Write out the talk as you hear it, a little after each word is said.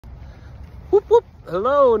Whoop, whoop.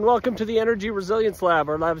 Hello and welcome to the Energy Resilience Lab.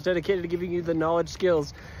 Our lab is dedicated to giving you the knowledge,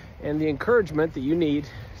 skills, and the encouragement that you need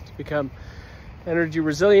to become energy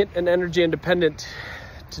resilient and energy independent.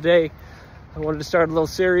 Today, I wanted to start a little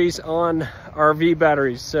series on RV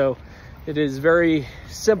batteries. So it is very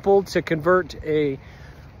simple to convert a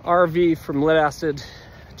RV from lead acid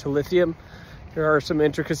to lithium. There are some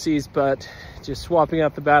intricacies, but just swapping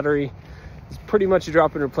out the battery is pretty much a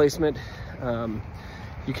drop-in replacement.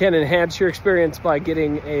 You can enhance your experience by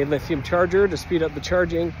getting a lithium charger to speed up the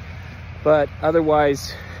charging, but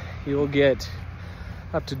otherwise you will get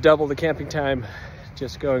up to double the camping time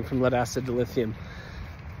just going from lead acid to lithium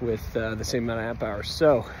with the same amount of amp hours.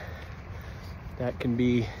 So that can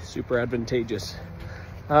be super advantageous.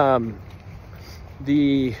 The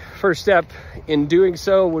first step in doing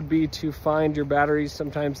so would be to find your batteries.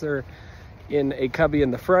 Sometimes they're in a cubby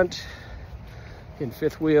in the front, in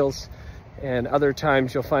fifth wheels, and other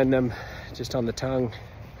times you'll find them just on the tongue.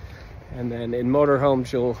 And then in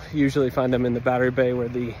motorhomes, you'll usually find them in the battery bay where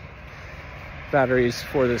the batteries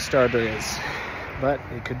for the starter is, but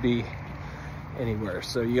it could be anywhere.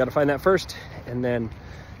 So you got to find that first, and then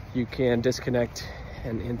you can disconnect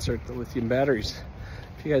and insert the lithium batteries.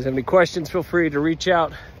 If you guys have any questions, feel free to reach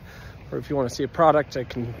out, or if you want to see a product, I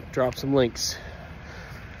can drop some links.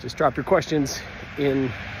 Just drop your questions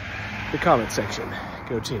in the comment section.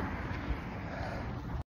 Go team.